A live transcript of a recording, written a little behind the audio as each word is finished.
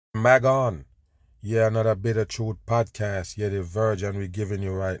Mag on. Yeah, another Bit of Truth podcast. Yeah, the version we're giving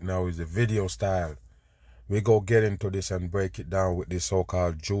you right now is the video style. We go get into this and break it down with this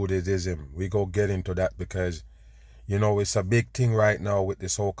so-called Judaism. We go get into that because, you know, it's a big thing right now with the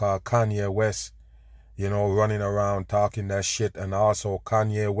so-called Kanye West, you know, running around talking that shit, and also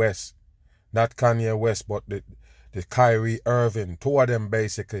Kanye West. Not Kanye West, but the Kyrie Irving. Two of them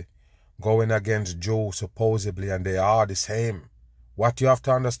basically going against Joe supposedly, and they are the same. What you have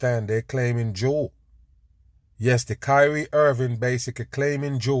to understand, they claiming Jew. Yes, the Kyrie Irving basically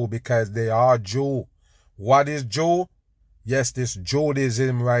claiming Jew because they are Jew. What is Jew? Yes, this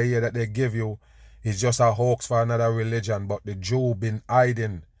Judaism right here that they give you is just a hoax for another religion, but the Jew been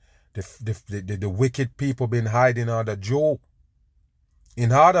hiding. The wicked people been hiding on the Jew.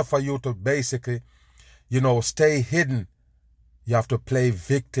 In order for you to basically, you know, stay hidden, you have to play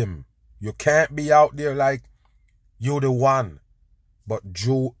victim. You can't be out there like you the one. But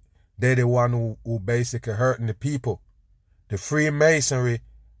Jew, they the one who basically hurting the people. The Freemasonry,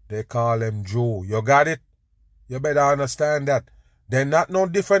 they call them Jew. You got it? You better understand that. They're not no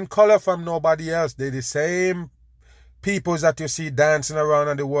different color from nobody else. They're the same peoples that you see dancing around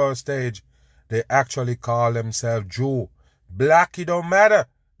on the world stage. They actually call themselves Jew. Black, it don't matter.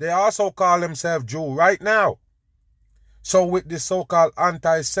 They also call themselves Jew right now. So with this so-called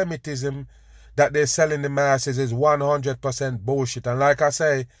anti-Semitism that they're selling the masses is 100% bullshit. And like I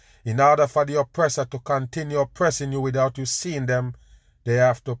say, in order for the oppressor to continue oppressing you without you seeing them, they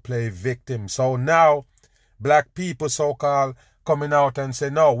have to play victim. So now, black people so-called coming out and say,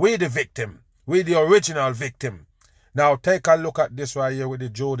 no, we the victim. We the original victim. Now take a look at this right here with the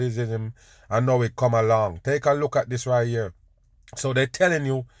Judaism and how it come along. Take a look at this right here. So they're telling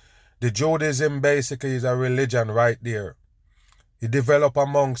you the Judaism basically is a religion right there. It developed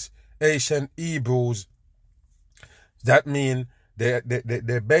amongst ancient Hebrews. That mean they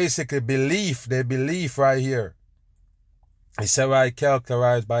basically believe, they believe right here. It's right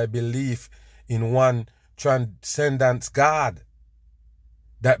characterized by belief in one transcendent God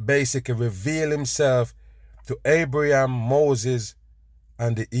that basically revealed himself to Abraham, Moses,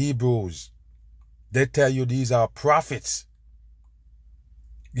 and the Hebrews. They tell you these are prophets.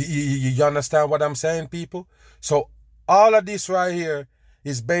 You understand what I'm saying, people? So all of this right here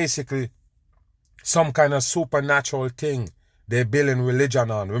is basically some kind of supernatural thing they're building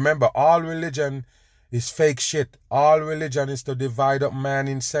religion on. Remember, all religion is fake shit. All religion is to divide up man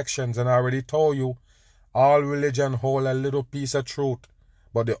in sections. And I already told you, all religion hold a little piece of truth.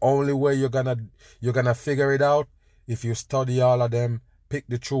 But the only way you're gonna figure it out if you study all of them, pick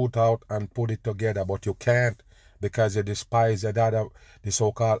the truth out and put it together. But you can't because you despise the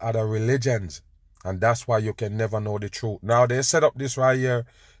so-called other religions. And that's why you can never know the truth. Now, they set up this right here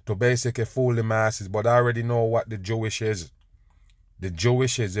to basically fool the masses, but I already know what the Jewish is. The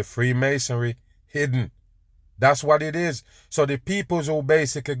Jewish is the Freemasonry hidden. That's what it is. So the peoples who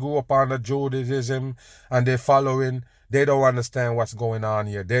basically grew up under Judaism and they're following, they don't understand what's going on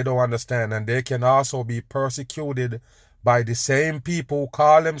here. They don't understand. And they can also be persecuted by the same people who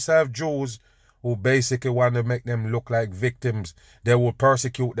call themselves Jews, who basically want to make them look like victims. They will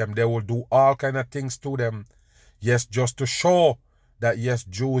persecute them. They will do all kind of things to them. Yes, just to show that, yes,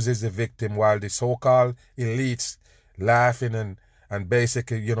 Jews is the victim, while the so-called elites laughing and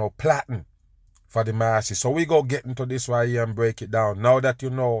basically, you know, plotting for the masses. So we go get into this right here and break it down. Now that you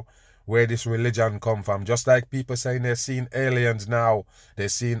know where this religion come from, just like people saying they're seeing aliens now, they're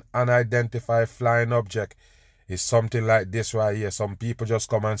seeing unidentified flying object. It's something like this right here. Some people just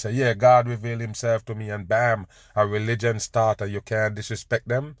come and say, yeah, God revealed himself to me, and bam, a religion started. You can't disrespect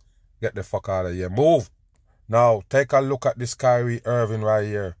them. Get the fuck out of here. Move. Now, take a look at this Kyrie Irving right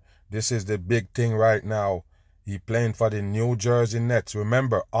here. This is the big thing right now. He playing for the New Jersey Nets.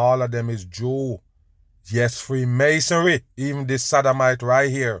 Remember, all of them is Jew. Yes, Freemasonry. Even this sodomite right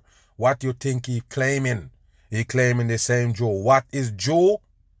here. What you think he claiming? He claiming the same Jew. What is Jew?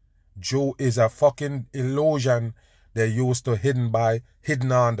 Jew is a fucking illusion they used to hidden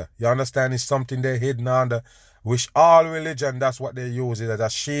under. You understand? It's something they hidden under. Which all religion, that's what they use it as a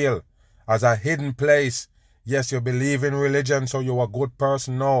shield, as a hidden place. Yes, you believe in religion, so you're a good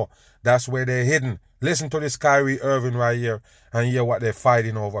person. No, that's where they're hidden. Listen to this Kyrie Irving right here and hear what they're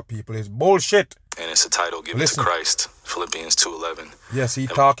fighting over, people. It's bullshit. And it's a title given to Christ, Philippians 2:11. Yes, he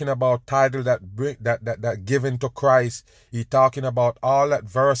talking about title that given to Christ. He talking about all that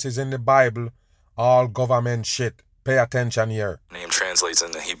verses in the Bible, all government shit. Pay attention here. Name translates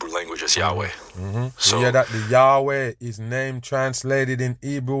in the Hebrew language as Yahweh. So you hear that the Yahweh is name translated in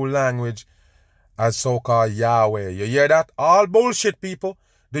Hebrew language as so-called Yahweh. You hear that? All bullshit, people.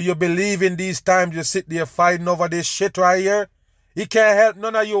 Do you believe in these times you sit there fighting over this shit right here? He can't help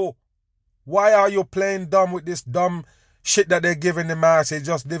none of you. Why are you playing dumb with this dumb shit that they're giving the mass? It's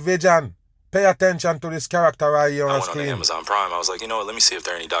just division. Pay attention to this character right here on the screen. I went on Amazon Prime. I was like, you know what? Let me see if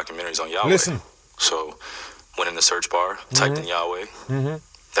there are any documentaries on Yahweh. Listen. So, went in the search bar, typed in Yahweh.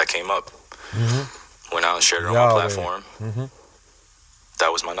 That came up. Went out and shared it on my platform.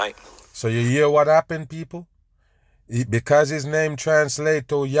 That was my night. So you hear what happened, people? Because his name translates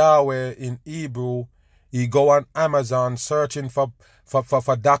to Yahweh in Hebrew, he go on Amazon searching for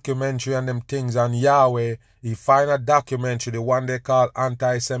documentary and them things on Yahweh. He find a documentary, the one they call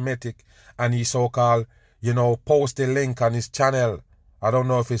anti-Semitic, and he so-called, post a link on his channel. I don't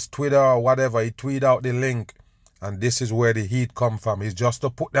know if it's Twitter or whatever. He tweet out the link, and this is where the heat come from. It's just to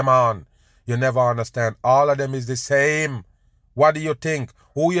put them on. You never understand. All of them is the same. What do you think?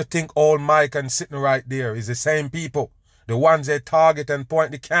 Who you think old Mike and sitting right there is the same people? The ones they target and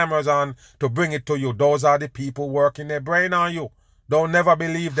point the cameras on to bring it to you. Those are the people working their brain on you. Don't never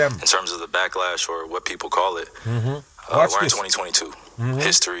believe them. In terms of the backlash, or what people call it, we're in 2022.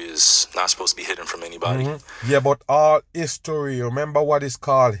 History is not supposed to be hidden from anybody. Yeah, but all history, remember what it's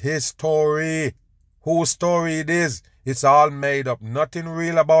called? History. Whose story it is? It's all made up. Nothing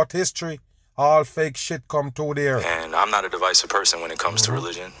real about history. All fake shit come through there. And I'm not a divisive person when it comes to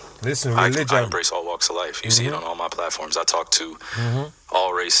religion. Listen, religion. I embrace all walks of life. You see it on all my platforms. I talk to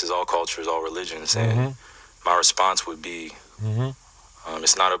all races, all cultures, all religions. And my response would be,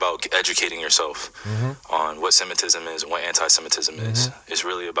 it's not about educating yourself on what Semitism is and what anti-Semitism is. It's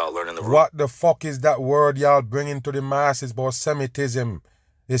really about learning the rules. What the fuck is that word y'all bringing to the masses about Semitism?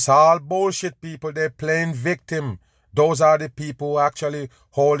 It's all bullshit, people. They're playing victim. Those are the people who actually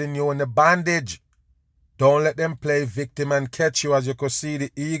holding you in the bandage. Don't let them play victim and catch you. As you could see,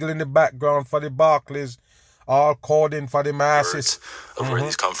 the eagle in the background for the Barclays, all coding for the masses. Of where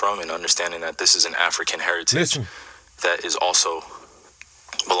these come from, and understanding that this is an African heritage that is also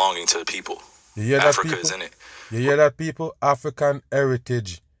belonging to the people. You hear Africa that, people? Is in it. You hear that, people? African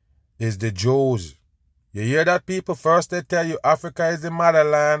heritage is the Jews. You hear that, people? First they tell you Africa is the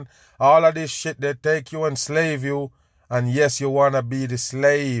motherland. All of this shit, they take you and slave you. And yes, you want to be the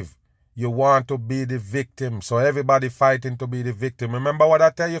slave. You want to be the victim. So everybody fighting to be the victim. Remember what I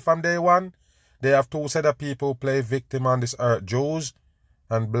tell you from day one? They have two set of people who play victim on this earth. Jews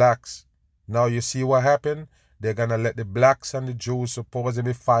and blacks. Now you see what happened? They're going to let the blacks and the Jews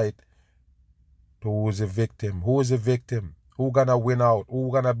supposedly fight to who's the victim. Who is the victim? Who going to win out?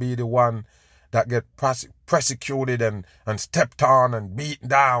 Who going to be the one that get persecuted and stepped on and beaten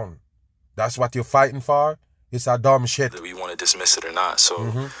down? That's what you're fighting for? It's a dumb shit. Whether we want to dismiss it or not.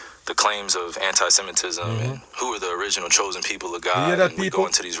 So the claims of anti-Semitism and who are the original chosen people of God, and we go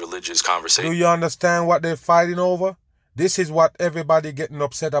into these religious conversations. Do you understand what they're fighting over? This is what everybody getting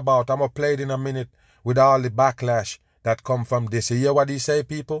upset about. I'm going to play it in a minute with all the backlash that come from this. You hear what he say,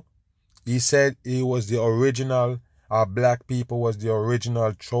 people? He said he was the original, our black people was the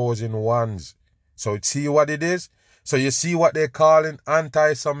original chosen ones. So see what it is? So you see what they're calling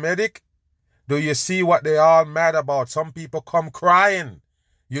anti-Semitic? Do you see what they all mad about? Some people come crying.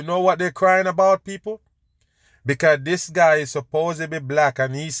 You know what they're crying about, people? Because this guy is supposed to be black,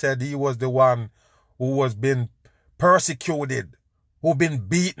 and he said he was the one who was being persecuted, who been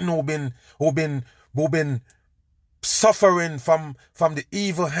beaten, who been suffering from the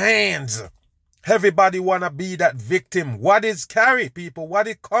evil hands. Everybody wanna be that victim. What is carry, people? What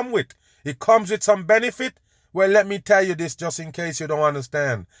it come with? It comes with some benefit? Well, let me tell you this just in case you don't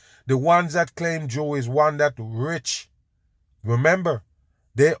understand. The ones that claim Jew is one that rich. Remember,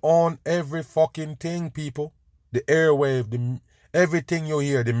 they own every fucking thing, people. The airwave, everything you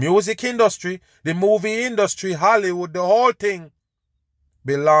hear. The music industry, the movie industry, Hollywood, the whole thing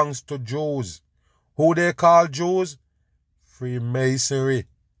belongs to Jews. Who they call Jews? Freemasonry.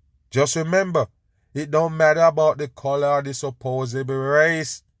 Just remember, it don't matter about the color or the supposed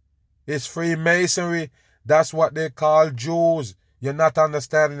race. It's Freemasonry. That's what they call Jews. You're not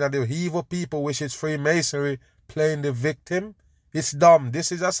understanding that the evil people, which is Freemasonry, playing the victim? It's dumb.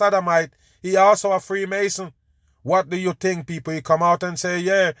 This is a sodomite. He also a Freemason. What do you think, people? He come out and say,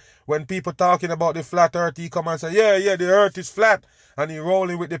 yeah, when people talking about the flat earth, he come and say, yeah, the earth is flat. And he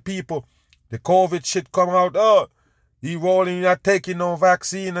rolling with the people. The COVID shit come out, he rolling, not taking no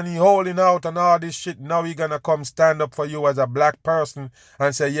vaccine, and he holding out and all this shit. Now he gonna come stand up for you as a black person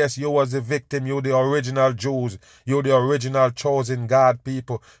and say, yes, you was the victim, you the original Jews, you the original chosen God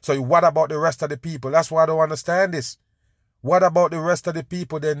people. So what about the rest of the people? That's why I don't understand this. What about the rest of the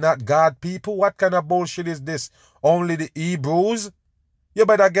people? They're not God people? What kind of bullshit is this? Only the Hebrews? You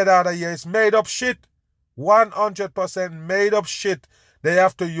better get out of here. It's made up shit. 100% made up shit. They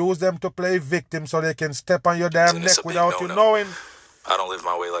have to use them to play victim so they can step on your damn neck without you knowing. I don't live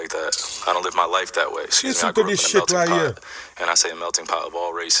my way like that. I don't live my life that way. Listen to this shit right here. And I say a melting pot of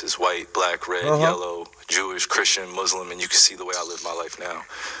all races, white, black, red, yellow, Jewish, Christian, Muslim, and you can see the way I live my life now.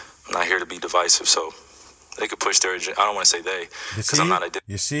 I'm not here to be divisive, so they could push their agenda. I don't want to say they, because I'm not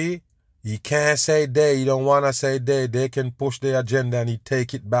You see? You can't say they. You don't want to say they. They can push their agenda and you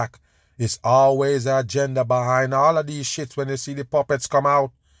take it back. It's always an agenda behind all of these shits. When you see the puppets come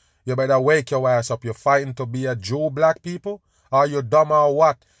out, you better wake your ass up. You're fighting to be a Jew, black people? Are you dumb or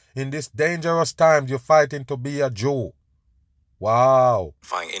what? In this dangerous times, you're fighting to be a Jew. Wow.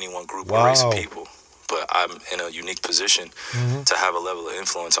 Find any one group or race of people. But I'm in a unique position to have a level of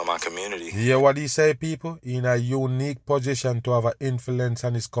influence on my community. You hear what he say, people? In a unique position to have an influence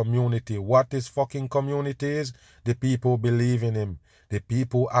on his community. What his fucking community is? The people who believe in him. The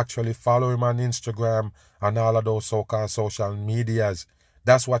people who actually follow him on Instagram and all of those so-called social medias.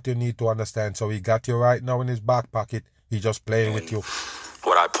 That's what you need to understand. So he got you right now in his back pocket. He just playing with you.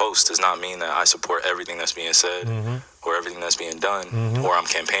 What I post does not mean that I support everything that's being said or everything that's being done or I'm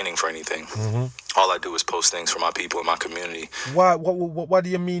campaigning for anything. All I do is post things for my people and my community. What do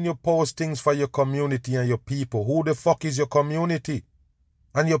you mean you post things for your community and your people? Who the fuck is your community?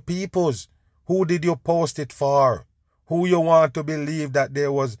 And your peoples? Who did you post it for? Who you want to believe that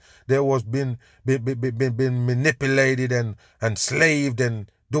there was been manipulated and enslaved and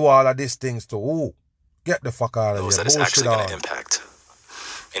do all of these things to who? Get the fuck out of here. That it's actually going to impact.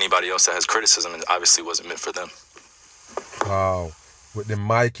 Anybody else that has criticism, it obviously wasn't meant for them. Wow. With the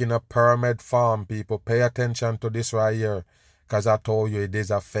mic in a pyramid form, people, pay attention to this right here. Because I told you it is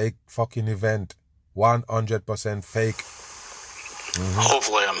a fake fucking event. 100% fake.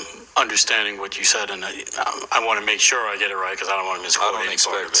 Hopefully I'm understanding what you said, and I want to make sure I get it right because I don't want to misquote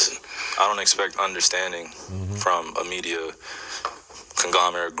it. I don't expect understanding from a media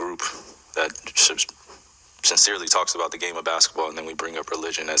conglomerate group that sincerely talks about the game of basketball, and then we bring up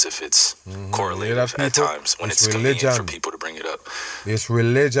religion as if it's correlated at times when it's convenient for people to bring it up. It's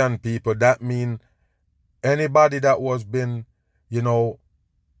religion, people. That mean anybody that was been,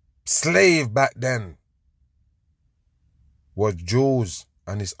 slave back then was Jews,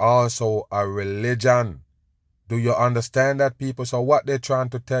 and it's also a religion. Do you understand that, people? So what they're trying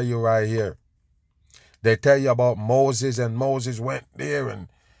to tell you right here, they tell you about Moses, and Moses went there and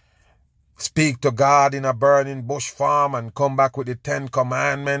speak to God in a burning bush farm and come back with the 10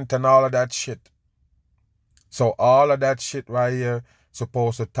 Commandments and all of that shit. So all of that shit right here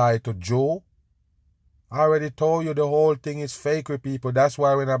supposed to tie to Jew. I already told you the whole thing is fake with people. That's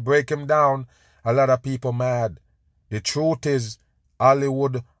why when I break him down, a lot of people mad. The truth is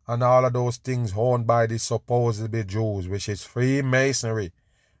Hollywood and all of those things owned by the supposedly Jews, which is Freemasonry.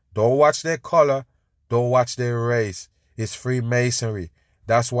 Don't watch their color. Don't watch their race. It's Freemasonry.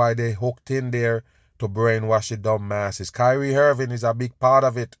 That's why they hooked in there to brainwash the dumb masses. Kyrie Irving is a big part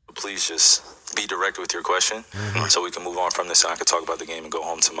of it. Please just be direct with your question so we can move on from this and I can talk about the game and go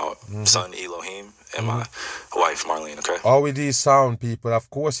home to my son Elohim and my wife Marlene, okay? How with these sound, people? Of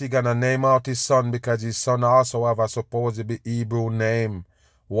course he's going to name out his son because his son also have a supposedly Hebrew name.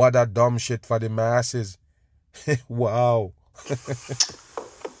 What a dumb shit for the masses. Wow.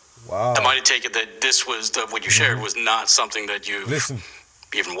 Wow. I might take it that this was, what you shared was not something that you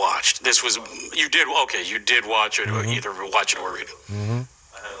even watched. This was, you did watch it, or either watch it or read it. I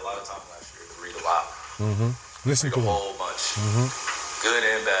had a lot of time last year to read a lot. Listen to a whole bunch. Good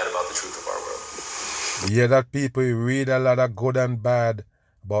and bad about the truth of our world. You hear that, people? You read a lot of good and bad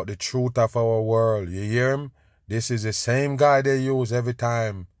about the truth of our world. You hear him? This is the same guy they use every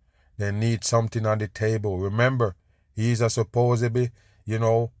time they need something on the table. Remember, he's a supposedly,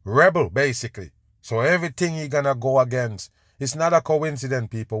 rebel, basically. So everything he gonna go against. It's not a coincidence,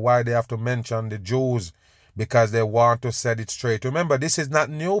 people, why they have to mention the Jews, because they want to set it straight. Remember, this is not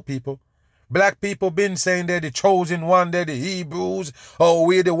new, people. Black people been saying they're the chosen one, they're the Hebrews. Oh,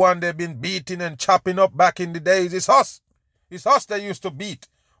 we're the one they've been beating and chopping up back in the days. It's us. It's us they used to beat.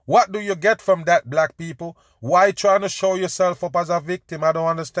 What do you get from that, black people? Why trying to show yourself up as a victim? I don't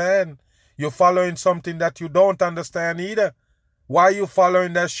understand. You're following something that you don't understand either. Why you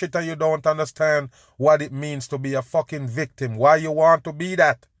following that shit and you don't understand what it means to be a fucking victim? Why you want to be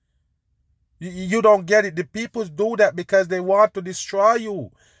that? You don't get it. The people do that because they want to destroy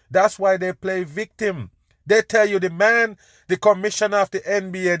you. That's why they play victim. They tell you the commissioner of the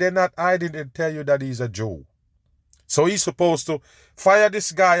NBA, they're not hiding and tell you that he's a Jew. So he's supposed to fire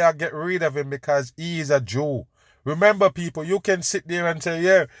this guy or get rid of him because he is a Jew. Remember, people, you can sit there and say,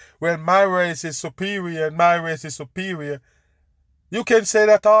 yeah, well, my race is superior and my race is superior. You can say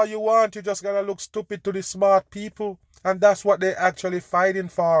that all you want. You just gotta look stupid to the smart people. And that's what they're actually fighting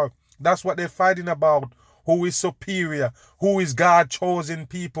for. That's what they're fighting about. Who is superior? Who is God chosen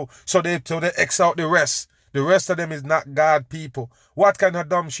people? So they X out the rest. The rest of them is not God people. What kind of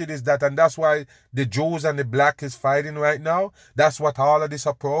dumb shit is that? And that's why the Jews and the black is fighting right now. That's what all of this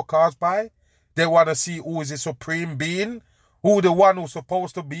uproar caused by. They want to see who is the supreme being. Who the one who's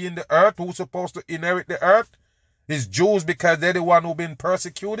supposed to be in the earth. Who's supposed to inherit the earth. It's Jews because they're the one who've been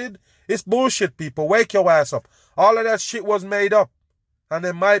persecuted. It's bullshit, people. Wake your ass up. All of that shit was made up. And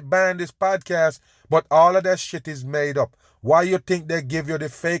they might ban this podcast, but all of that shit is made up. Why you think they give you the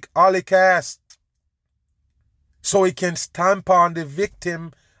fake Olicast? So he can stamp on the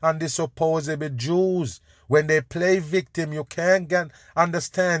victim and the supposed Jews. When they play victim, you can't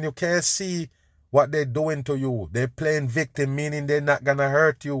understand, you can't see what they're doing to you. They're playing victim, meaning they're not gonna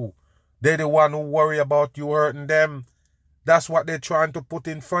hurt you. They're the one who worry about you hurting them. That's what they're trying to put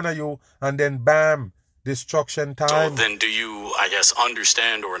in front of you, and then bam, destruction time. So then do you, I guess,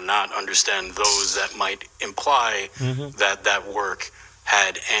 understand or not understand those that might imply that that work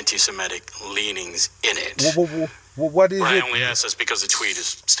had anti-Semitic leanings in it? What is it? I only ask this because the tweet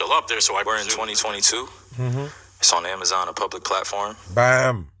is still up there, so we're in 2022. It's on Amazon, a public platform.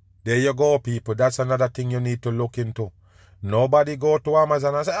 Bam. There you go, people. That's another thing you need to look into. Nobody go to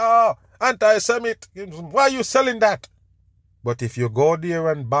Amazon and say, oh, anti-Semite, why are you selling that? But if you go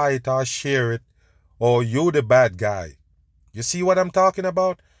there and buy it or share it, or you the bad guy. You see what I'm talking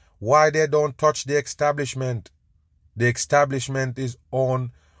about? Why they don't touch the establishment? The establishment is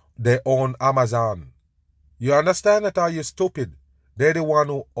they own Amazon. You understand that, or you stupid? They're the one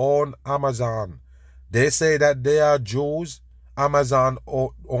who own Amazon. They say that they are Jews. Amazon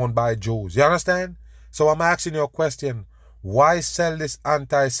owned by Jews. You understand? So I'm asking you a question. Why sell this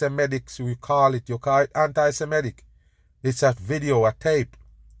anti-Semitic, you call it anti-Semitic? It's a video, a tape.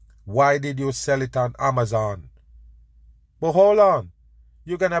 Why did you sell it on Amazon? But hold on.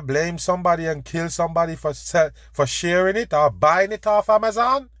 You're going to blame somebody and kill somebody for sharing it or buying it off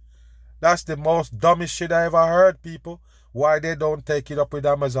Amazon? That's the most dumbest shit I ever heard, people. Why they don't take it up with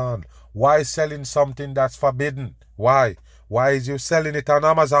Amazon? Why selling something that's forbidden? Why? Why is you selling it on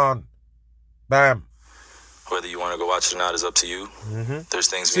Amazon? Bam. Whether you want to go watch it or not is up to you. There's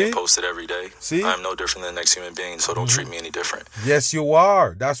things being posted every day. See? I'm no different than the next human being, so don't treat me any different. Yes, you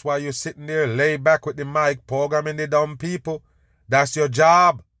are. That's why you're sitting there, lay back with the mic, programming the dumb people. That's your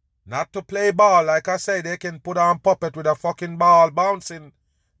job. Not to play ball. Like I say, they can put on puppet with a fucking ball bouncing.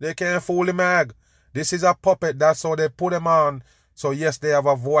 They can't fool the mag. This is a puppet. That's how they put them on. So yes, they have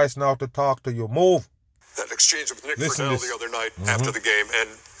a voice now to talk to you. Move. That exchange with Nick Friedell the other night after the game. And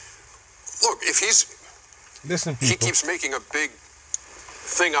look, if he keeps making a big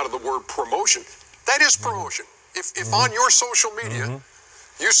thing out of the word promotion, that is promotion. If on your social media,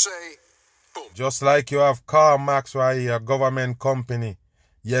 you say, boom. Just like you have CarMax right here, a government company.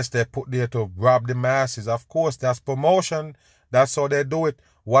 Yes, they put there to rob the masses. Of course, that's promotion. That's how they do it.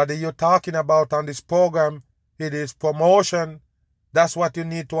 What are you talking about on this program? It is promotion. That's what you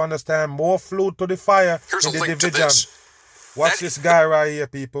need to understand. More fluid to the fire in the division. Watch this guy right here,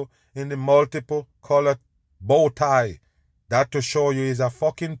 people, in the multiple colored bow tie. That to show you is a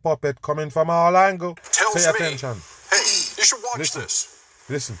fucking puppet coming from all angles. Pay attention. Hey, you should watch this.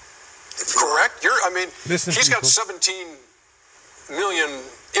 Listen. Correct? Listen, he's got 17 million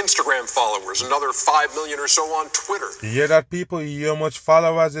Instagram followers, another 5 million or so on Twitter. You hear that, people? You hear how much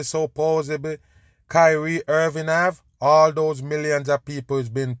followers is supposedly Kyrie Irving have? All those millions of people has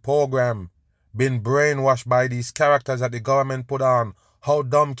been programmed, been brainwashed by these characters that the government put on. How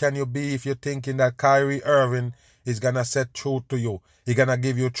dumb can you be if you're thinking that Kyrie Irving is going to set truth to you? He's going to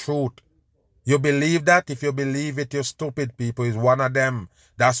give you truth. You believe that? If you believe it, you're stupid, people. He's one of them.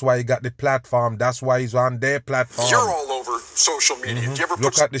 That's why he got the platform. That's why he's on their platform. You're all over social media. Do you ever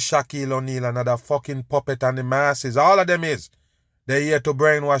Look at the Shaquille O'Neal, another fucking puppet on the masses. All of them is. They're here to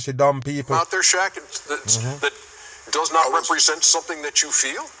brainwash the dumb people. Out there, Shaq, that does not represent something that you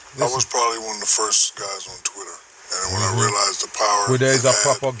feel? I was probably one of the first guys on Twitter. And when I realized the power where there's a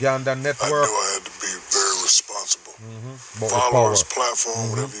propaganda network, I knew I had to be very responsible. Followers,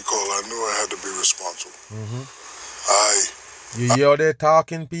 platform, whatever you call it, I knew I had to be responsible. You hear they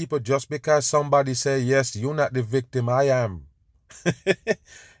talking, people, just because somebody say, yes, you're not the victim, I am.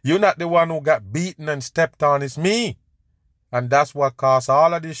 You're not the one who got beaten and stepped on, it's me. And that's what caused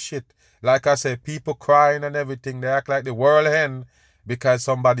all of this shit. Like I said, people crying and everything, they act like the world hen because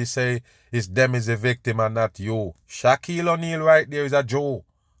somebody say it's them is a victim and not you. Shaquille O'Neal right there is a Jew.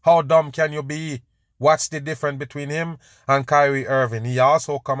 How dumb can you be? What's the difference between him and Kyrie Irving? He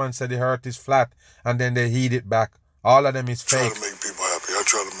also come and said the hurt is flat and then they heat it back. All of them is fake. I try to make people happy. I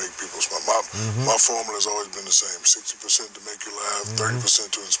try to make people smile. My formula has always been the same: 60% to make you laugh, 30%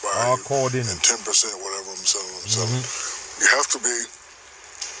 to inspire you, and 10% whatever I'm selling. You have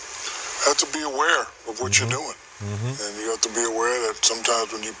to be aware of what you're doing. And you have to be aware that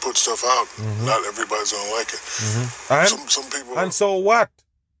sometimes when you put stuff out, not everybody's gonna like it. Some people. And so what?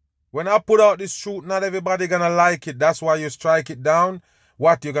 When I put out this shoot, not everybody gonna like it. That's why you strike it down.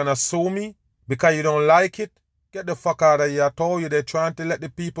 What, you gonna sue me because you don't like it? Get the fuck out of here. I told you they're trying to let the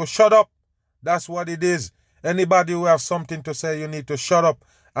people shut up. That's what it is. Anybody who have something to say, you need to shut up.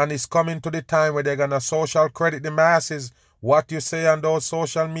 And it's coming to the time where they're gonna social credit the masses. What you say on those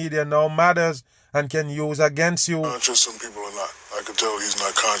social media now matters and can use against you. Just some people are not. I can tell he's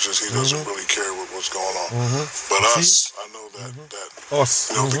not conscious. He doesn't really care what's going on. But us, I know that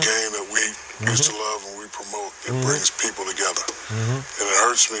the game that we used to love and we promote, it brings people together. And it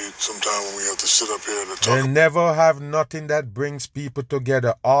hurts me sometimes when we have to sit up here to talk. They never have nothing that brings people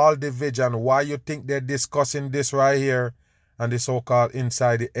together. All division. Why you think they're discussing this right here and the so-called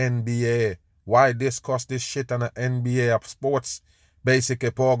inside the NBA? Why discuss this shit on an NBA of sports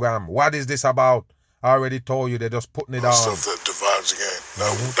basic program? What is this about? I already told you they're just putting it on. Stuff that divides the game.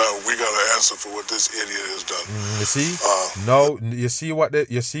 Now we got to answer for what this idiot has done. You see? No, you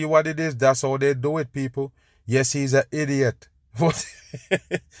see what it is? That's how they do it, people. Yes, he's an idiot.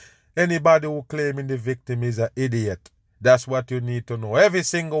 Anybody who claiming the victim is an idiot. That's what you need to know. Every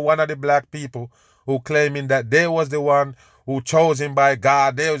single one of the black people who claiming that they was the one who chosen by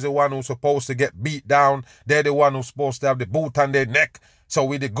God, they was the one who's supposed to get beat down. They're the one who's supposed to have the boot on their neck. So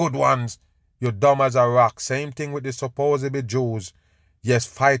we the good ones. You're dumb as a rock. Same thing with the supposedly Jews. Yes,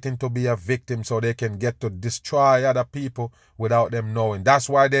 fighting to be a victim so they can get to destroy other people without them knowing. That's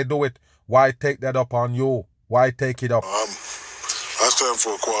why they do it. Why take that up on you? Why take it up? I stand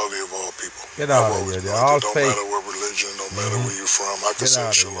for equality of all people. Get out of here. They're all fake. No matter what religion, no matter where you're from. I can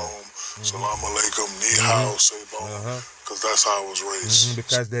say shalom, salam alaikum, ni hao, say bon. Because that's how I was raised.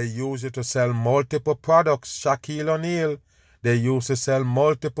 Because they use it to sell multiple products. Shaquille O'Neal, they used to sell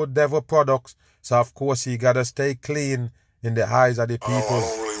multiple devil products. So, of course, he got to stay clean in the eyes of the people. I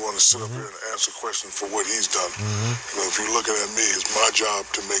don't really want to sit up here and answer questions for what he's done. You know, if you're looking at me, it's my job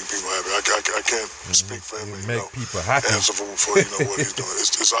to make people happy. I can't speak for him. Make people happy. Answer for what he's doing.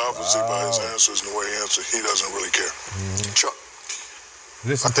 It's obviously by his answers and the way he answers, he doesn't really care. Chuck,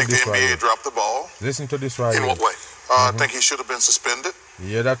 Listen I think the NBA dropped the ball. Listen to this right In what way? I think he should have been suspended. You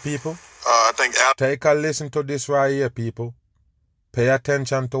hear that, people? I think Take a listen to this right here, people. Pay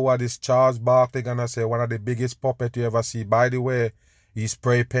attention to what is Charles Barkley gonna say, one of the biggest puppets you ever see. By the way, he's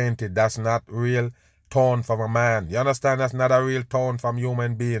spray painted. That's not real tone from a man. You understand? That's not a real tone from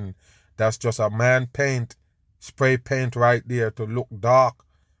human being. That's just a man paint, spray paint right there to look dark.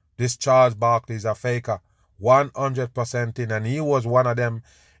 This Charles Barkley is a faker. 100% in, and he was one of them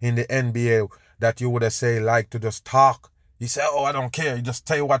in the NBA that you would have say like to just talk. He said, oh, I don't care. He just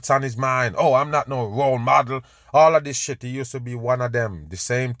tell you what's on his mind. Oh, I'm not no role model. All of this shit. He used to be one of them. The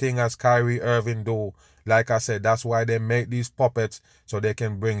same thing as Kyrie Irving do. Like I said, that's why they make these puppets so they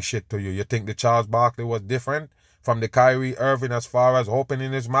can bring shit to you. You think the Charles Barkley was different from the Kyrie Irving as far as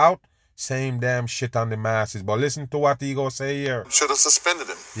opening his mouth? Same damn shit on the masses. But listen to what he gonna say here. Should have suspended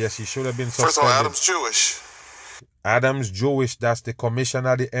him. Yes, he should have been suspended. First of all, Adam's Jewish. Adam's Jewish. That's the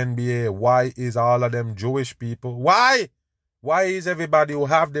commissioner of the NBA. Why is all of them Jewish people? Why? Why is everybody who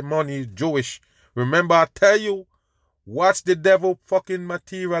have the money Jewish? Remember, I tell you, what's the devil fucking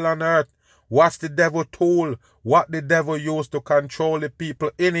material on earth? What's the devil tool? What the devil used to control the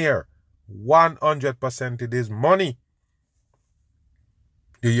people in here? 100% it is money.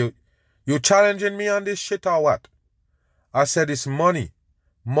 You challenging me on this shit or what? I said it's money.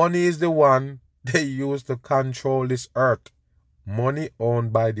 Money is the one they use to control this earth. Money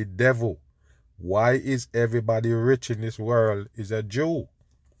owned by the devil. Why is everybody rich in this world is a Jew?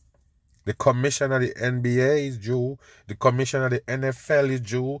 The commissioner of the NBA is Jew. The commissioner of the NFL is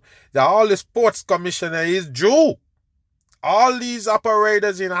Jew. All the sports commissioner is Jew. All these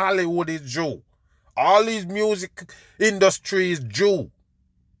operators in Hollywood is Jew. All these music industry is Jew.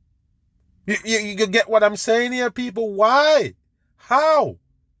 You get what I'm saying here, people? Why? How?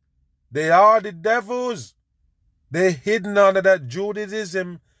 They are the devils. They're hidden under that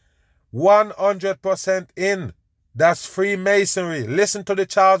Judaism. 100% in. That's Freemasonry. Listen to the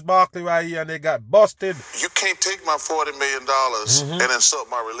Charles Barkley right here, and they got busted. You can't take my $40 million and insult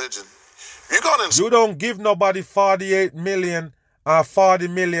my religion. You don't give nobody 48 million or 40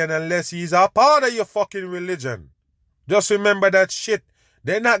 million unless he's a part of your fucking religion. Just remember that shit.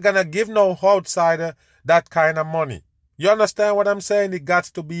 They're not gonna give no outsider that kind of money. You understand what I'm saying? It got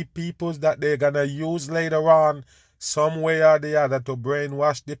to be peoples that they're gonna use later on some way or the other to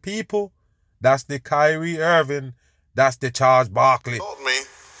brainwash the people. That's the Kyrie Irving. That's the Charles Barkley. Told me,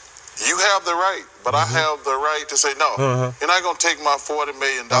 you have the right, but I have the right to say no. You're not going to take my $40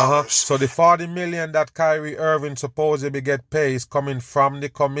 million. So the $40 million that Kyrie Irving supposedly get paid is coming from the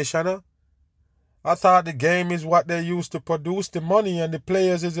commissioner? I thought the game is what they use to produce the money, and the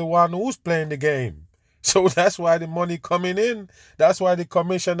players is the one who's playing the game. So that's why the money coming in. That's why the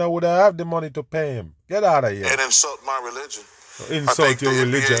commissioner would have the money to pay him. Get out of here. And insult my religion. Insult your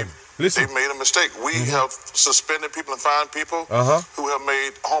religion. Listen. They made a mistake. We have suspended people and fined people who have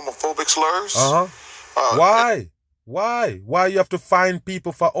made homophobic slurs. Why? Why you have to fine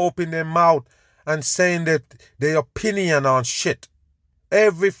people for opening their mouth and saying that their opinion on shit?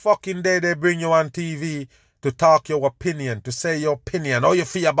 Every fucking day they bring you on TV to talk your opinion, to say your opinion. How you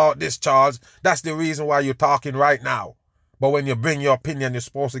feel about this, Charles? That's the reason why you're talking right now. But when you bring your opinion, you're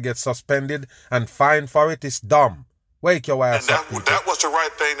supposed to get suspended and fined for it. It's dumb. Wake your ass up, people. That was the right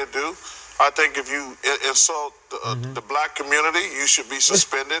thing to do. I think if you insult the black community, you should be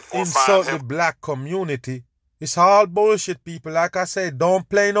suspended or fined. Insult the black community? It's all bullshit, people. Like I said, don't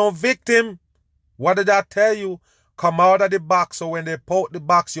play no victim. What did I tell you? Come out of the box so when they poke the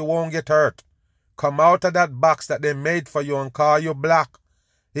box, you won't get hurt. Come out of that box that they made for you and call you black.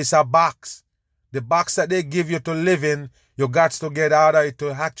 It's a box. The box that they give you to live in, you got to get out of it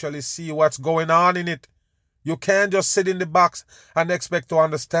to actually see what's going on in it. You can't just sit in the box and expect to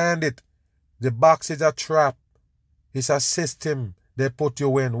understand it. The box is a trap. It's a system they put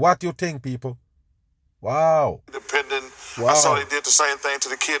you in. What do you think, people? Wow. I saw they did the same thing to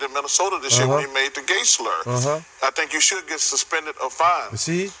the kid in Minnesota this year when he made the gay slur. I think you should get suspended or fined.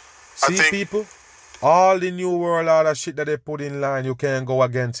 See, people? All the New World order shit that they put in line, you can't go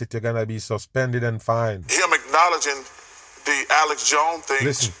against it. You're going to be suspended and fined. Him acknowledging the Alex Jones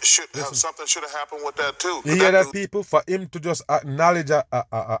thing, something should have happened with that too. You hear that, people? For him to just acknowledge a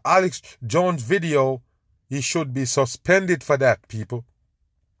Alex Jones video, he should be suspended for that, people.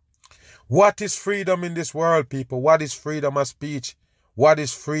 What is freedom in this world, people? What is freedom of speech? What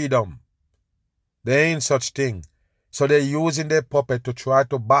is freedom? There ain't such thing. So they're using their puppet to try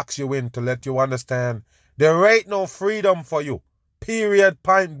to box you in to let you understand there ain't no freedom for you. Period,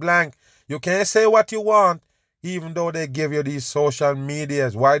 point blank. You can't say what you want, even though they give you these social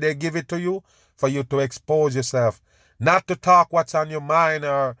medias. Why they give it to you? For you to expose yourself. Not to talk what's on your mind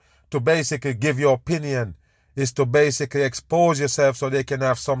or to basically give your opinion. It's to basically expose yourself so they can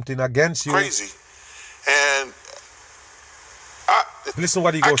have something against you. Crazy. And listen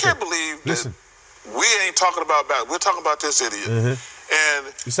what he goes. I can't believe that we ain't talking about that. We're talking about this idiot. And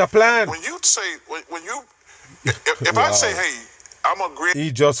it's a plan. When you say, if I say, hey, I'm agreeing.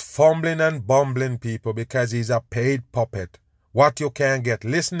 He just fumbling and bumbling, people, because he's a paid puppet. What you can get.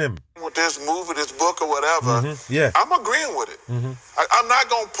 Listen to him. With this movie, this book or whatever, yeah. I'm agreeing with it. I'm not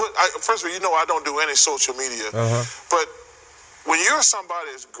going to put, first of all, you know I don't do any social media. But when you're somebody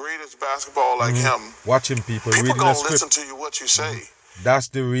as great as basketball like him, watching people going to listen to you what you say. That's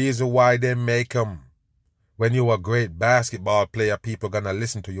the reason why they make him. When you're a great basketball player, people going to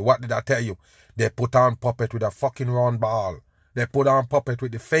listen to you. What did I tell you? They put on puppet with a fucking round ball. They put on puppet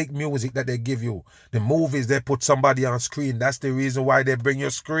with the fake music that they give you. The movies, they put somebody on screen. That's the reason why they bring you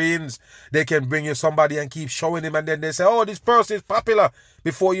screens. They can bring you somebody and keep showing him, and then they say, oh, this person is popular.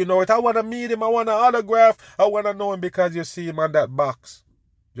 Before you know it, I want to meet him. I want an autograph. I want to know him because you see him on that box.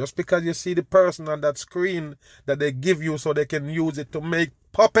 Just because you see the person on that screen that they give you so they can use it to make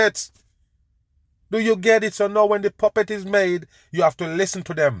puppets. Do you get it? So now when the puppet is made, you have to listen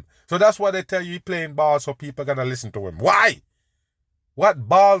to them. So that's why they tell you he's playing ball so people are going to listen to him. Why? What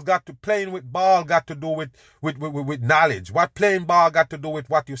playing with ball got to do with knowledge? What playing ball got to do with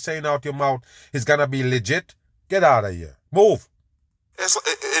what you're saying out your mouth is going to be legit? Get out of here. Move.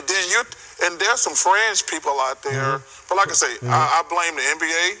 And there's some fringe people out there. But like I say, I blame the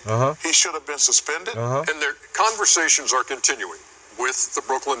NBA. He should have been suspended. And their conversations are continuing with the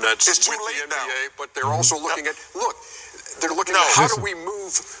Brooklyn Nets, with the NBA, now. But they're also looking at, they're looking at how do we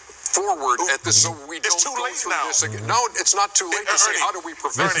move forward at this so we don't go through this again. No, it's not too late to say, how do we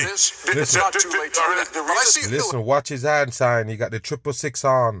prevent this? It's not too late to do that. But I see listen, watch his hand sign. He got the 666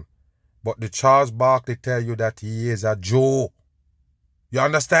 on. But the Charles Barkley tell you that he is a Jew. You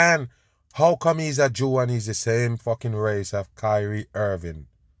understand? How come he's a Jew and he's the same fucking race of Kyrie Irving?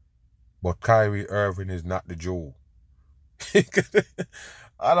 But Kyrie Irving is not the Jew.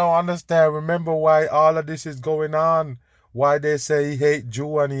 I don't understand. Remember why all of this is going on? Why they say he hate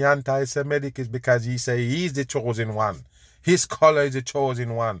Jew and he anti-Semitic is because he say he's the chosen one. His color is the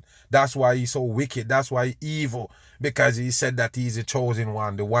chosen one. That's why he's so wicked. That's why he's evil. Because he said that he's the chosen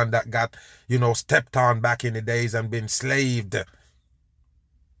one. The one that got, stepped on back in the days and been slaved.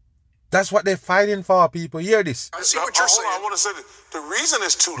 That's what they're fighting for, people. Hear this. I see what you're saying. I want to say that the reason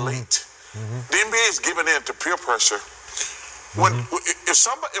it's too late. The NBA is giving in to peer pressure. When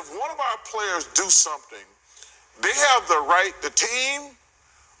if one of our players do something, they have the right, the team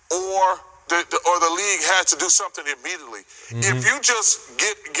or the league has to do something immediately. If you just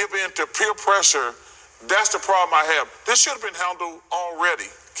give in to peer pressure, that's the problem I have. This should have been handled already.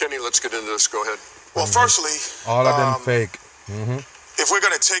 Kenny, let's get into this. Go ahead. Well, firstly, all of them fake. If we're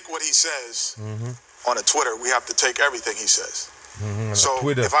going to take what he says on a Twitter, we have to take everything he says. So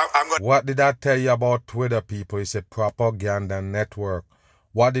Twitter. If I'm going, what did I tell you about Twitter, people? It's a propaganda network.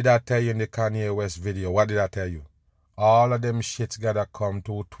 What did I tell you in the Kanye West video? What did I tell you? All of them shits gotta come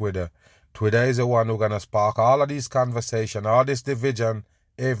to Twitter. Twitter is the one who gonna spark all of these conversation, all this division,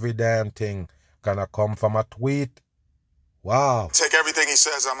 every damn thing gonna come from a tweet. Wow. Take everything he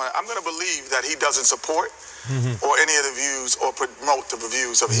says. I'm gonna believe that he doesn't support or any of the views or promote the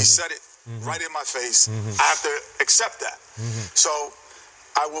views of. He said it right in my face. I have to accept that. So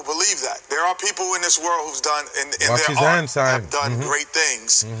I will believe that. There are people in this world who's done in their art have done great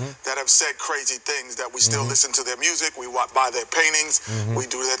things that have said crazy things that we still listen to their music, we buy their paintings, we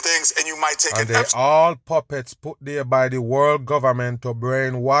do their things, and you might take and they all puppets put there by the world government to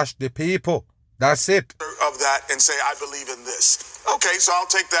brainwash the people. That's it. Of that and say, I believe in this. Okay, so I'll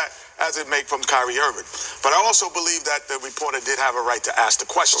take that as it may from Kyrie Irving. But I also believe that the reporter did have a right to ask the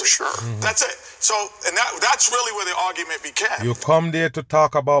question. Oh, sure. That's it. So, and that's really where the argument began. You come there to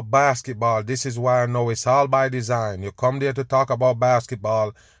talk about basketball. This is why I know it's all by design. You come there to talk about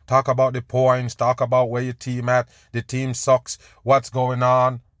basketball, talk about the points, talk about where your team at, the team sucks, what's going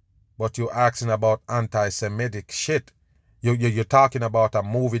on. But you're asking about anti-Semitic shit. You're talking about a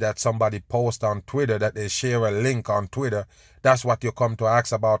movie that somebody posts on Twitter, that they share a link on Twitter. That's what you come to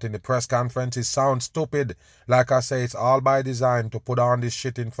ask about in the press conference. It sounds stupid. Like I say, it's all by design to put on this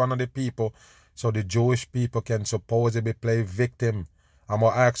shit in front of the people so the Jewish people can supposedly play victim. I'm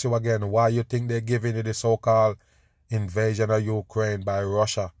going to ask you again, why you think they're giving you the so-called invasion of Ukraine by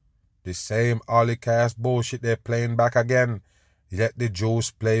Russia? The same oligarch bullshit they're playing back again. Let the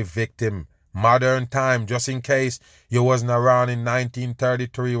Jews play victim. Modern time, just in case you wasn't around in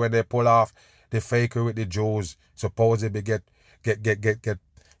 1933 when they pull off the fakery with the Jews, supposedly get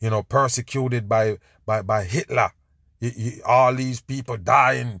persecuted by Hitler. All these people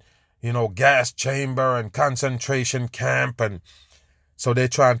dying, gas chamber and concentration camp, and so they're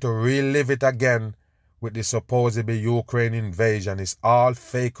trying to relive it again with the supposedly Ukraine invasion. It's all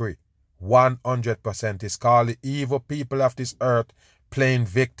fakery, 100%. It's called the evil people of this earth playing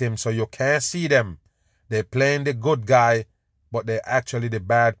victim, so you can't see them. They're playing the good guy, but they're actually the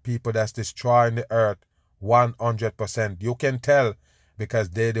bad people that's destroying the earth 100%. You can tell because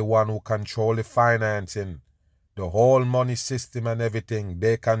they're the one who control the financing, the whole money system and everything.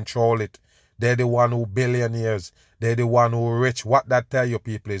 They control it. They're the one who billionaires. They're the one who rich. What that tell you,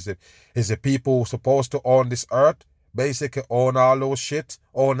 people, is the people who supposed to own this earth, basically own all those shit,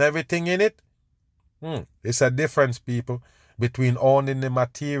 own everything in it. It's a difference, people, between owning the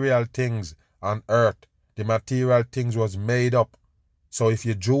material things on earth. The material things was made up. So if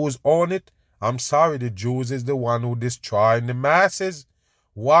you Jews own it, I'm sorry, the Jews is the one who destroying the masses.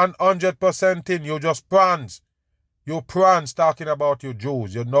 100% in. You just prawns. You prawns talking about you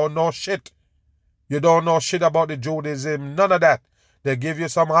Jews. You don't know shit. You don't know shit about the Judaism. None of that. They give you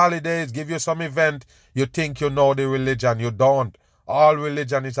some holidays, give you some event. You think you know the religion. You don't. All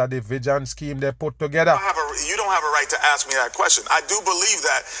religion is a division scheme they put together. You don't have a right to ask me that question. I do believe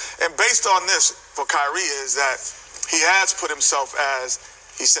that. And based on this, for Kyrie, is that he has put himself as,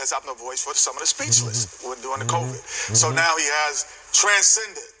 he says, I'm the voice for some of the speechless during the COVID. So now he has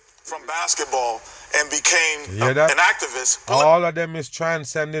transcended from basketball and became an activist. All of them is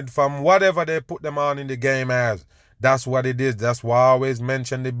transcended from whatever they put them on in the game as. That's what it is. That's why I always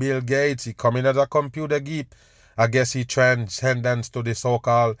mention the Bill Gates. He come in as a computer geek. I guess he transcends to the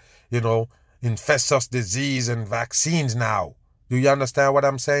so-called, infectious disease and vaccines now. Do you understand what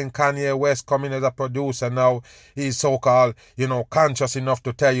I'm saying? Kanye West coming as a producer now. He's so-called, conscious enough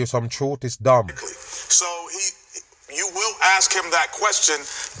to tell you some truth. It's dumb. So you will ask him that question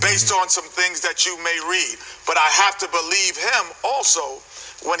based on some things that you may read. But I have to believe him also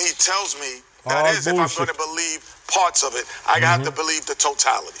when he tells me that is, if I'm going to believe parts of it, I have to believe the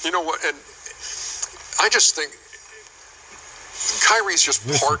totality. You know what? And I just think Kyrie's just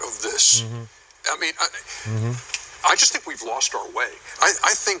part of this. I mean, I just think we've lost our way.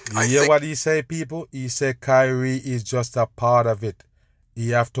 I think... You hear what he say, people? He say Kyrie is just a part of it.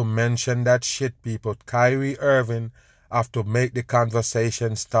 You have to mention that shit, people. Kyrie Irving have to make the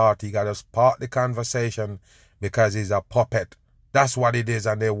conversation start. He got to spark the conversation because he's a puppet. That's what it is,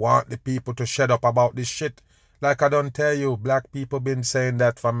 and they want the people to shut up about this shit. Like I don't tell you, black people been saying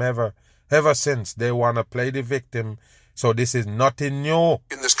that from ever since. They want to play the victim. So this is nothing new.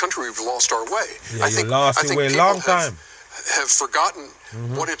 In this country, we've lost our way. Yeah, I think your way a long time. Have forgotten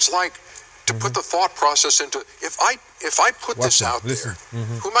what it's like to put the thought process into. If I put this out there,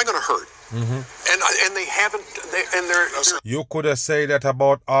 who am I going to hurt? And they haven't. They're. You could have said that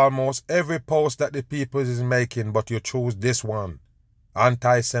about almost every post that the people is making, but you choose this one,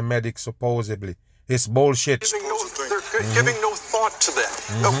 anti-Semitic supposedly. It's bullshit. They're giving no thought to that.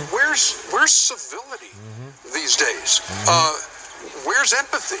 Where's civility these days? Where's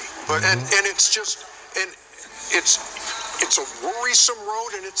empathy? But and it's just it's a worrisome road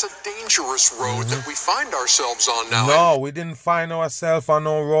and it's a dangerous road that we find ourselves on now. No, we didn't find ourselves on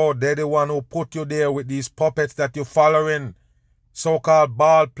no road. They're the one who put you there with these puppets that you're following. So-called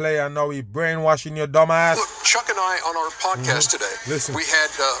ball player, now he brainwashing your dumb ass. Look, Chuck and I on our podcast today, we had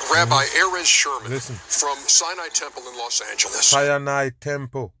Rabbi Erez Sherman from Sinai Temple in Los Angeles. Sinai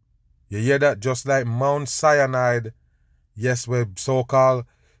Temple. You hear that? Just like Mount Sinai. Yes, where so-called,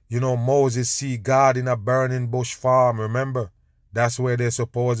 Moses see God in a burning bush farm, remember? That's where they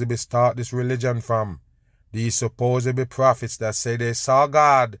supposedly start this religion from. These supposedly prophets that say they saw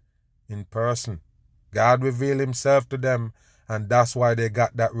God in person. God revealed himself to them, and that's why they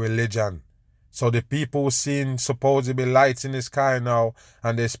got that religion. So the people who seen supposedly lights in the sky now,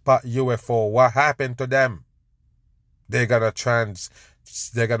 and they spot UFO, what happened to them? They're gonna trans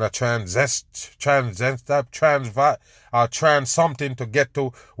something to get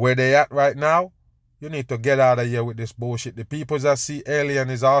to where they at right now. You need to get out of here with this bullshit. The people that see alien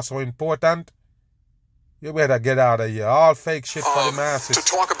is also important. You better get out of here. All fake shit for the masses. To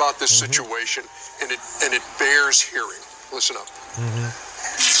talk about this situation, and it bears hearing. Listen up.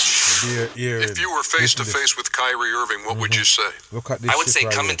 If you were face to face with Kyrie Irving, what would you say? Look at this. I would say,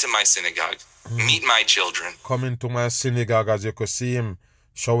 right come here. into my synagogue, meet my children. Come into my synagogue, as you could see him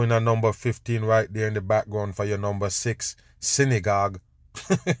showing a number 15 right there in the background for your number 6 synagogue.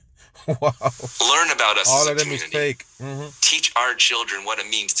 Wow. Learn about us All as a of them community. is fake. Teach our children what it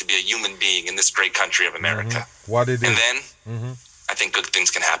means to be a human being in this great country of America. What it is. And then, I think good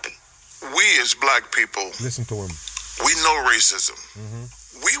things can happen. We as black people, Listen to him. we know racism.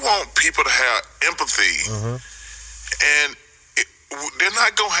 We want people to have empathy. And they're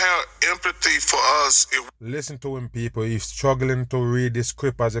not going to have empathy for us. Listen to him, people. He's struggling to read the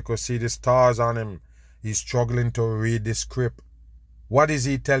script. As you can see the stars on him. He's struggling to read the script. What is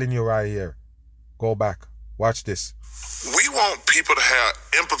he telling you right here? Go back. Watch this. We want people to have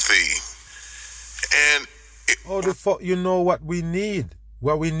empathy. And Oh, the fuck, you know what we need?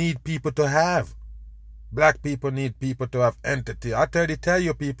 What we need people to have. Black people need people to have entity. I tell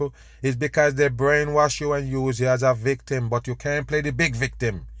you people, it's because they brainwash you and use you as a victim, but you can't play the big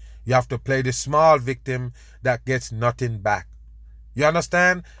victim. You have to play the small victim that gets nothing back. You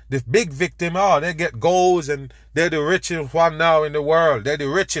understand? The big victim, they get goals and they're the richest one now in the world. They're the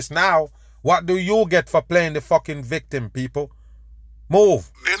richest now. What do you get for playing the fucking victim, people?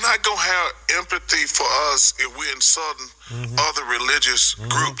 Move. They're not going to have empathy for us if we're insulting other religious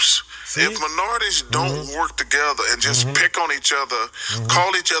groups. See? If minorities don't work together and just pick on each other,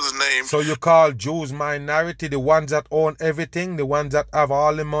 call each other's names. So you call Jews minority, the ones that own everything, the ones that have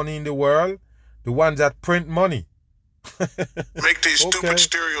all the money in the world, the ones that print money. Make these stupid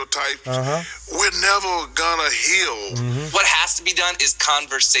stereotypes. We're never gonna heal. What has to be done is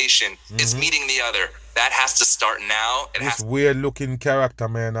conversation. It's meeting the other. That has to start now. This weird looking character,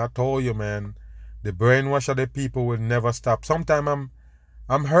 man. I told you, man. The brainwash of the people will never stop. Sometimes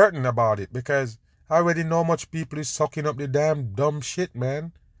I'm hurting about it because I already know much people is sucking up the damn dumb shit,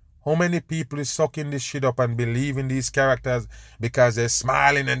 man. How many people is sucking this shit up and believing these characters because they're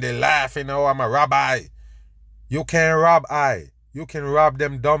smiling and they're laughing? Oh, I'm a rabbi. You can't rob You can rob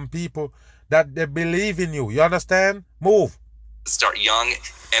them dumb people that they believe in you. You understand? Move. Start young.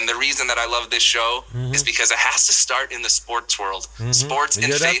 And the reason that I love this show is because it has to start in the sports world. Sports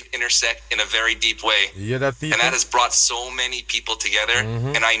and faith intersect in a very deep way. You hear that, people? And that has brought so many people together.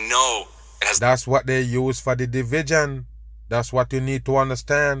 And I know it has... That's what they use for the division. That's what you need to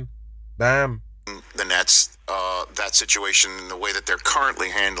understand. Bam. The Nets, that situation, the way that they're currently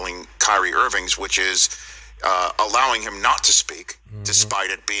handling Kyrie Irving's, which is allowing him not to speak, despite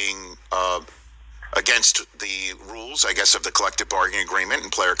it being against the rules, I guess, of the collective bargaining agreement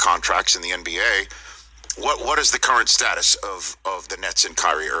and player contracts in the NBA. What is the current status of the Nets and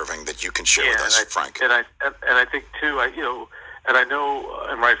Kyrie Irving that you can share with us, Frank? And I think too, and I know,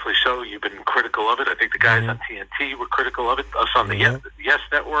 and rightfully so, you've been critical of it. I think the guys on TNT were critical of it. Us on the Yes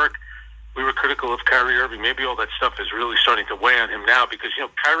Network, we were critical of Kyrie Irving. Maybe all that stuff is really starting to weigh on him now because,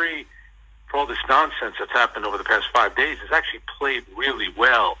 Kyrie, for all this nonsense that's happened over the past 5 days, has actually played really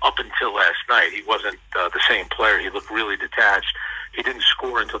well up until last night. He wasn't the same player. He looked really detached. He didn't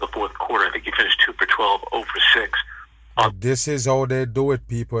score until the fourth quarter. I think he finished 2 for 12, 0 for 6. This is how they do it,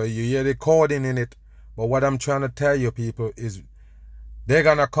 people. You hear the coding in it. But what I'm trying to tell you, people, is they're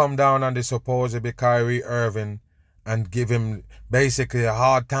going to come down on the supposedly Kyrie Irving and give him basically a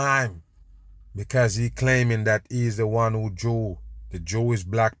hard time because he claiming that he's the one who drew the Jewish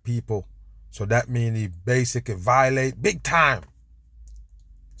black people. So that means he basically violate big time.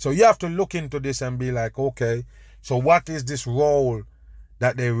 So you have to look into this and be like, okay, so what is this role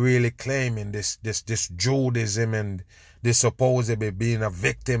that they really claim in this Judaism and this supposedly being a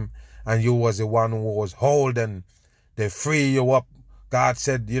victim and you was the one who was holding, they free you up. God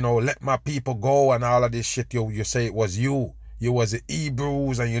said, let my people go and all of this shit. You say it was you. You was the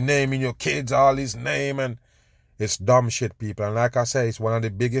Hebrews and you naming your kids all his name and it's dumb shit, people. And like I say, it's one of the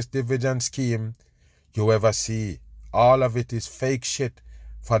biggest division scheme you ever see. All of it is fake shit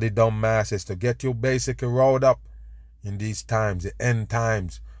for the dumb masses to get you basically rolled up in these times, the end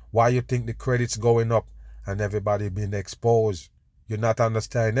times. Why you think the credit's going up and everybody being exposed? You're not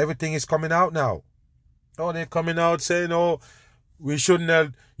understanding. Everything is coming out now. Oh, they're coming out saying, we shouldn't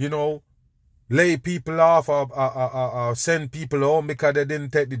have, lay people off or send people home because they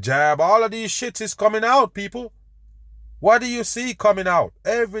didn't take the jab. All of these shits is coming out, people. What do you see coming out?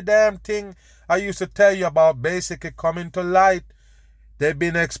 Every damn thing I used to tell you about basically coming to light. They've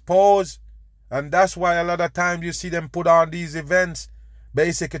been exposed. And that's why a lot of times you see them put on these events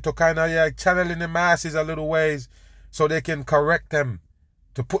basically to kind of channel in the masses a little ways so they can correct them,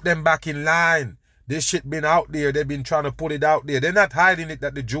 to put them back in line. This shit been out there. They've been trying to put it out there. They're not hiding it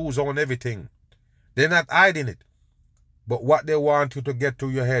that the Jews own everything. They're not hiding it. But what they want you to get to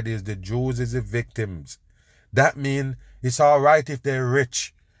your head is the Jews is the victims. That means it's all right if they're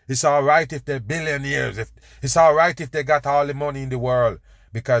rich. It's all right if they're billionaires. It's all right if they got all the money in the world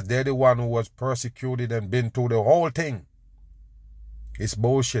because they're the one who was persecuted and been through the whole thing. It's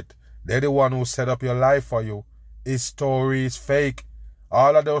bullshit. They're the one who set up your life for you. His story is fake.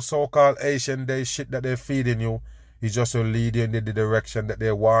 All of those so-called Asian day shit that they're feeding you is just to lead you in the direction that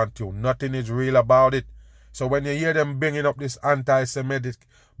they want you. Nothing is real about it. So when you hear them bringing up this anti-Semitic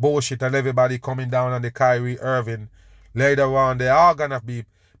bullshit and everybody coming down on the Kyrie Irving, later on they are gonna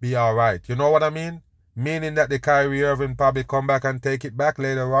be all right. You know what I mean? Meaning that the Kyrie Irving probably come back and take it back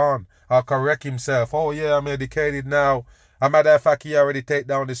later on or correct himself. Oh yeah, I'm educated now. As a matter of fact, he already take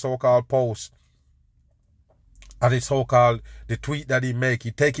down the so-called post. And the so-called, the tweet that he make,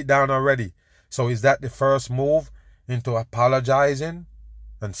 he take it down already. So is that the first move into apologizing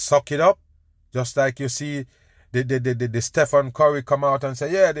and suck it up? Just like you see the Stephen Curry come out and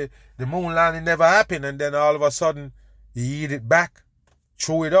say, yeah, the moon landing never happened. And then all of a sudden, he eat it back,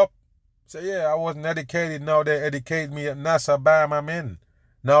 chew it up. Say, yeah, I wasn't educated. Now they educate me at NASA. Bam, I'm in.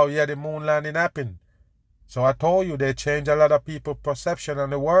 Now, yeah, the moon landing happened. So I told you, they change a lot of people's perception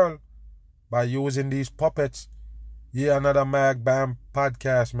on the world by using these puppets. Yeah, another Mag Bam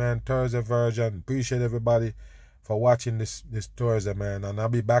podcast, man. Thursday version. Appreciate everybody for watching this Thursday, man. And I'll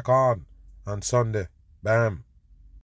be back on Sunday. Bam.